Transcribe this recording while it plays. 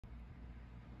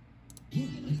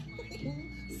again.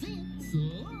 Thanks,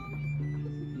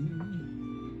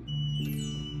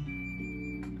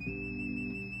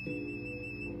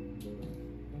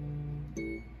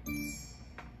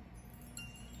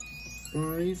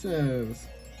 Barney says.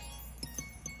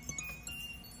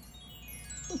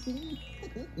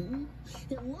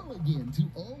 Hello again to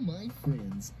all my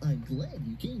friends. I'm glad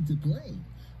you came to play.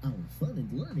 Our fun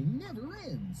and learning never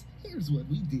ends. Here's what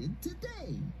we did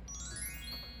today.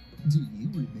 Do you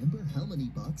remember how many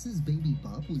boxes Baby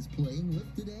Bop was playing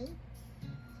with today?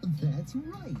 That's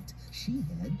right. She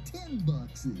had 10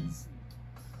 boxes.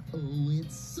 Oh,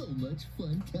 it's so much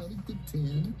fun counting to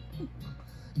 10.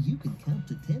 You can count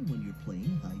to 10 when you're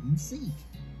playing hide and seek.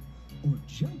 Or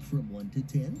jump from 1 to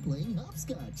 10 playing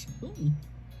hopscotch. Oh.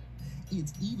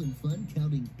 It's even fun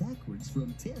counting backwards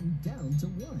from 10 down to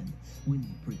 1 when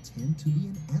you pretend to be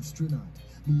an astronaut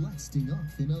blasting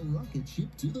off in a rocket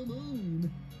ship to the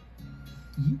moon.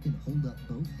 You can hold up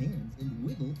both hands and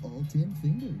wiggle all 10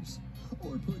 fingers.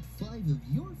 Or put 5 of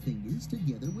your fingers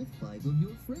together with 5 of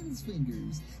your friends'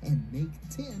 fingers and make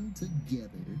 10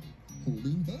 together,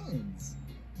 holding hands.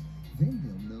 Then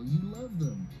they'll know you love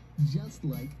them, just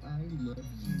like I love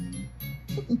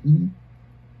you.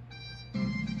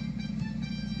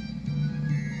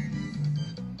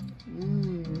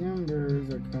 Numbers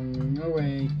are coming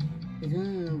away. It's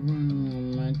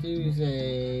on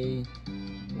Tuesday.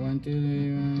 1, 2,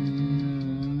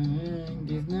 3,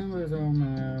 these numbers are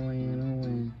my way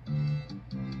away.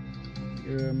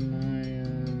 You're my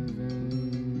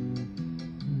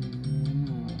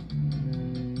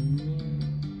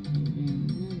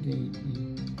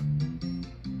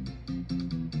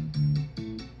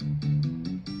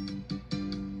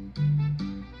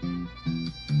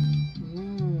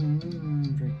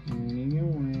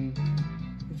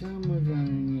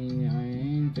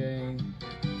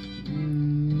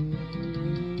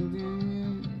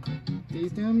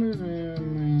these numbers are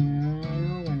my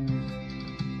way.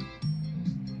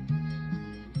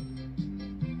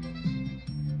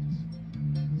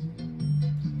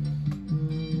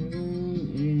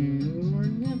 Or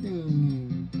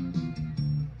nothing.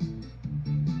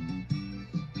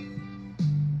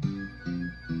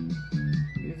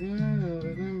 These are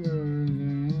the numbers.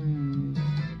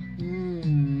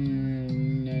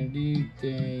 These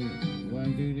days.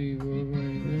 1, 2, 3, 4, 5,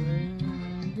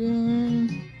 6, 7.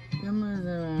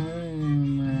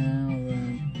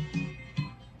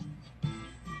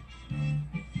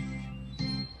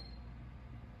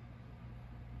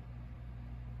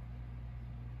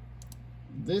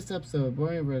 This episode of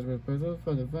Barney Bros was puzzled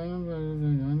for the final brothers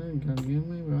and come give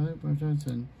my brother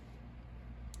Johnson.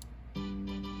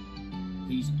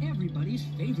 He's everybody's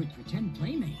favorite pretend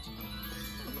playmate.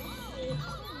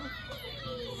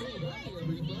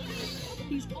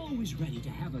 He's always ready to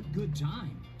have a good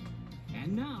time.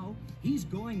 And now, he's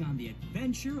going on the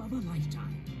adventure of a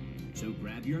lifetime. So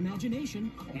grab your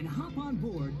imagination and hop on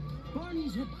board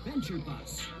Barney's Adventure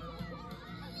Bus.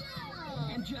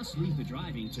 And just leave the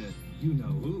driving to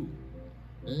you-know-who.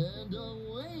 And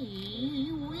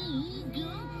away we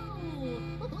go!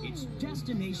 It's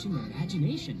Destination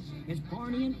Imagination as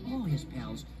Barney and all his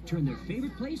pals turn their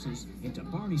favorite places into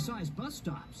Barney-sized bus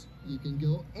stops. You can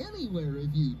go anywhere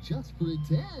if you just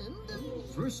pretend.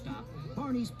 First stop,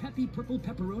 Barney's Peppy Purple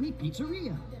Pepperoni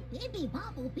Pizzeria. Bippy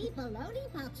Bobble Beepaloni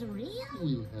Pizzeria?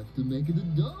 We'll have to make it a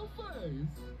dough first.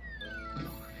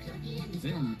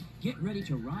 Then, get ready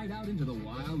to ride out into the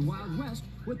wild, wild west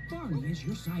with Barney as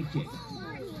your sidekick.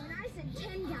 Barney, when I said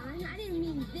 10 gallon, I didn't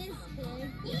mean this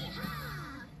big.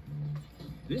 Yeehaw!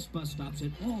 This bus stops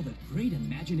at all the great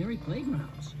imaginary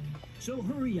playgrounds. So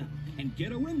hurry up and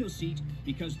get a window seat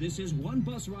because this is one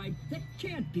bus ride that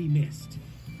can't be missed.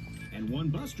 And one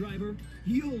bus driver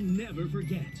you'll never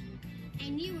forget.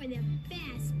 And you were the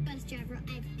best bus driver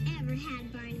I've ever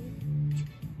had, Barney.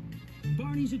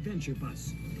 Barney's Adventure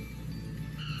Bus.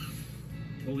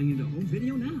 Pulling into home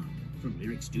video now from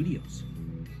Lyric Studios.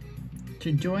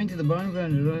 To join to the Barney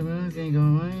Bros, go on.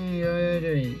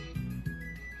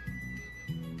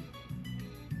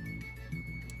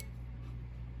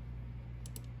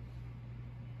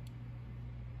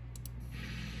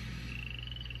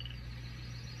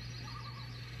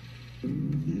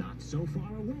 Not so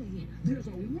far away, there's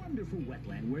a wonderful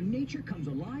wetland where nature comes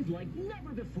alive like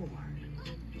never before.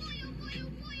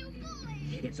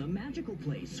 It's a magical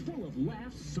place full of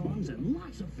laughs, songs, and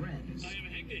lots of friends. I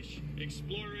am Hegdish,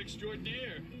 explorer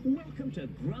extraordinaire. Welcome to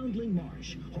Groundling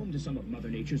Marsh, home to some of Mother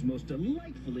Nature's most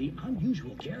delightfully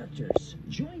unusual characters.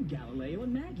 Join Galileo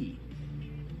and Maggie,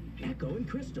 Echo and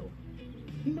Crystal,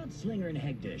 Mudslinger and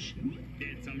Hegdish.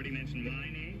 Did somebody mention my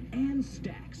name? and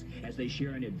stacks as they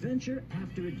share an adventure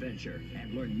after adventure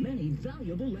and learn many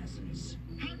valuable lessons.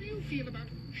 How do you feel about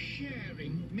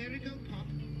sharing Marigold Pop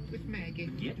with Maggie?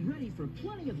 Get ready for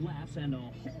plenty of laughs and a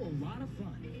whole lot of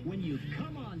fun when you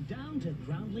come on down to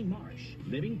Groundling Marsh,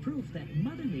 living proof that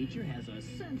Mother Nature has a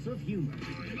sense of humor.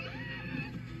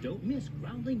 Don't miss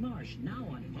Groundling Marsh, now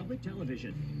on public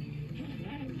television.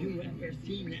 Have you ever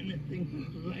seen anything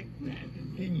like that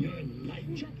in your life?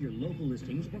 Check your local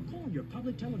listings or call your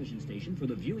public television station for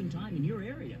the viewing time in your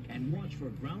area and watch for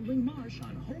Groundling Marsh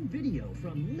on home video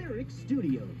from Lyric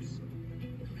Studios.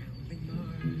 Groundling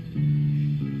Marsh.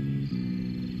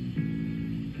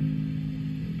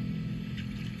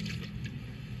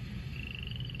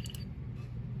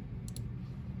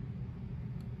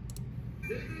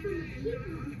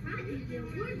 The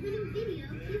award-winning video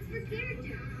Kids for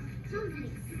Character comes an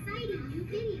exciting new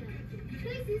video.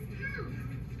 Choices count.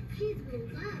 Kids will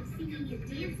love singing and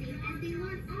dancing as they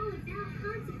learn all about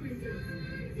consequences.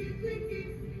 Consequences.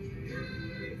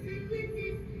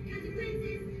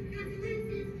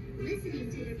 Listening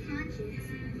to their conscience.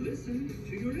 Listen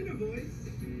to your inner voice.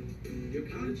 Your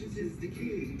conscience is the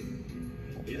key.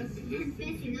 Yes? And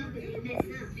fessing up if you mess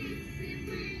up.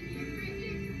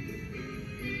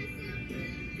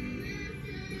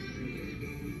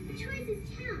 Choices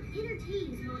count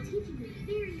entertains while teaching the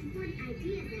very important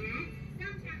idea that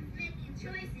sometimes making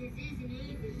choices isn't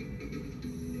easy.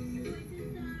 Choices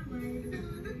are what it's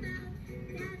all about.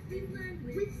 That's be fun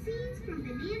with scenes from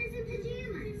Bananas in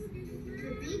Pajamas,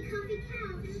 The Big Comfy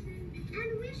Couch, and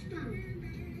Wishbone.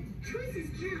 Choices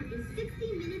Count is 60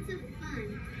 minutes of fun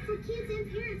for kids and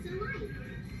parents alike.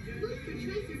 Look for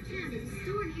Choices Count at a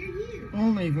store near you.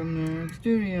 Only from Lyric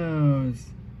Studios.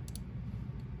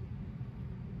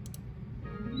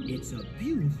 It's a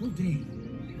beautiful day.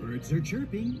 Birds are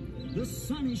chirping. The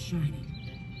sun is shining.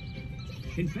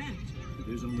 In fact,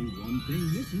 there's only one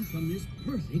thing missing from this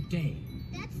perfect day.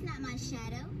 That's not my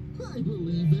shadow. I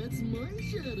believe that's my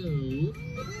shadow.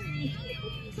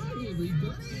 Hi,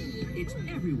 everybody. It's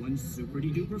everyone's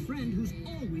super-de-duper friend who's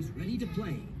always ready to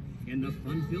play. In the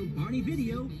fun-filled Barney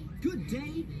video, good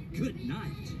day, good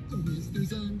night. Mr.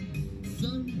 Sun,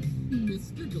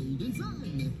 Mr. Golden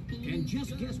Sun. And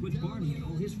just guess what Barney and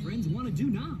all his friends want to do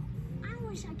now. I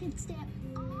wish I could stay up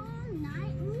all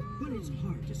night long. But it's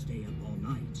hard to stay up all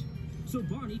night. So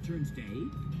Barney turns day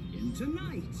into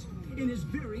night in his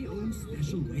very own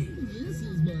special way. This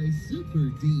is my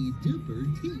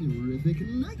super-de-duper terrific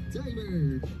night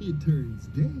timer. It turns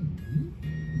day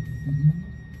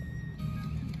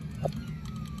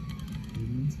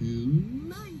into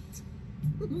night.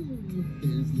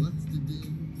 There's lots to do.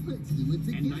 Let's do it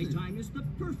together. And nighttime is the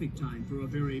perfect time for a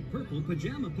very purple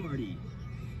pajama party.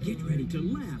 Get ready to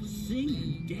laugh, sing,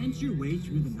 and dance your way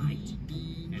through the night.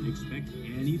 And expect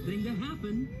anything to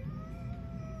happen.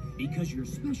 Because your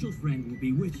special friend will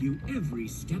be with you every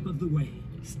step of the way.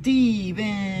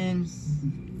 Steven!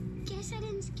 Guess I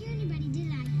didn't scare anybody,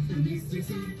 did I?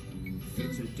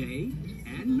 It's a day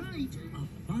and night of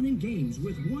fun and games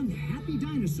with one happy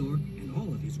dinosaur and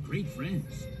all of his great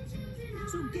friends.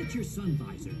 So get your sun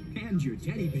visor and your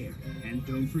teddy bear. And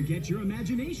don't forget your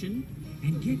imagination.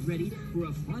 And get ready for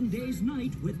a fun day's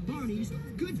night with Barney's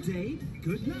Good Day,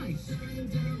 Good Night.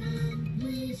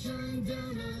 We shine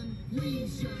down on, we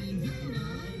shine down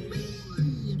on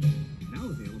me. Now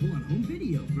available on home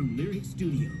video from Lyric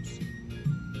Studios.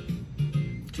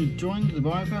 To join the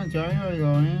podcast,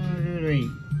 January.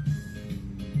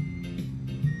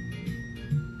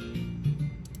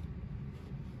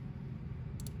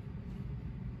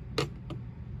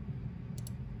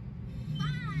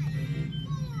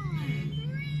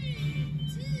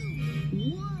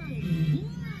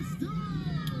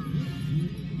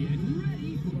 Get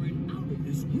ready for an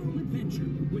out-of-this-world adventure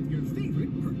with your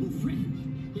favorite purple friend.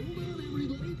 Hold on,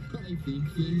 everybody. I think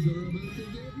things are about to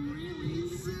get really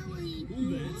silly.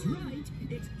 That's right.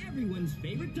 It's everyone's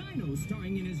favorite dino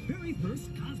starring in his very first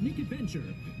cosmic adventure,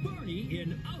 Barney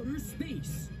in Outer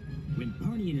Space. When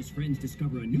Barney and his friends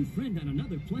discover a new friend on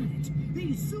another planet,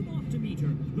 they zoom off to meet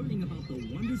her, learning about the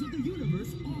wonders of the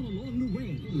universe all along the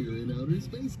way. We're in outer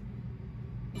space.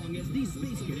 Long as these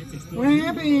space cadets explore What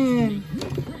happened? new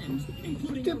friends,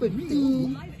 including Stupid a real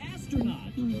thing. live astronaut.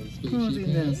 Our Causing spaceship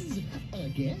this. has a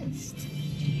guest.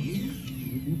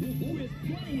 With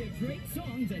plenty of great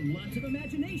songs and lots of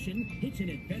imagination, it's an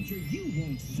adventure you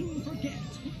won't soon forget.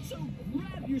 So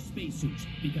grab your spacesuits,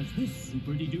 because this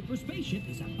super-de-duper spaceship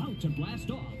is about to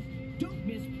blast off. Don't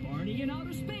miss Barney in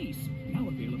Outer Space, now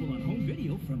available on home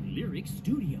video from Lyric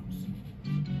Studios.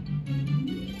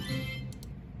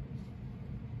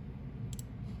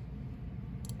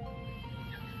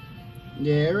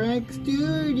 Derek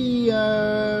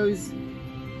Studios.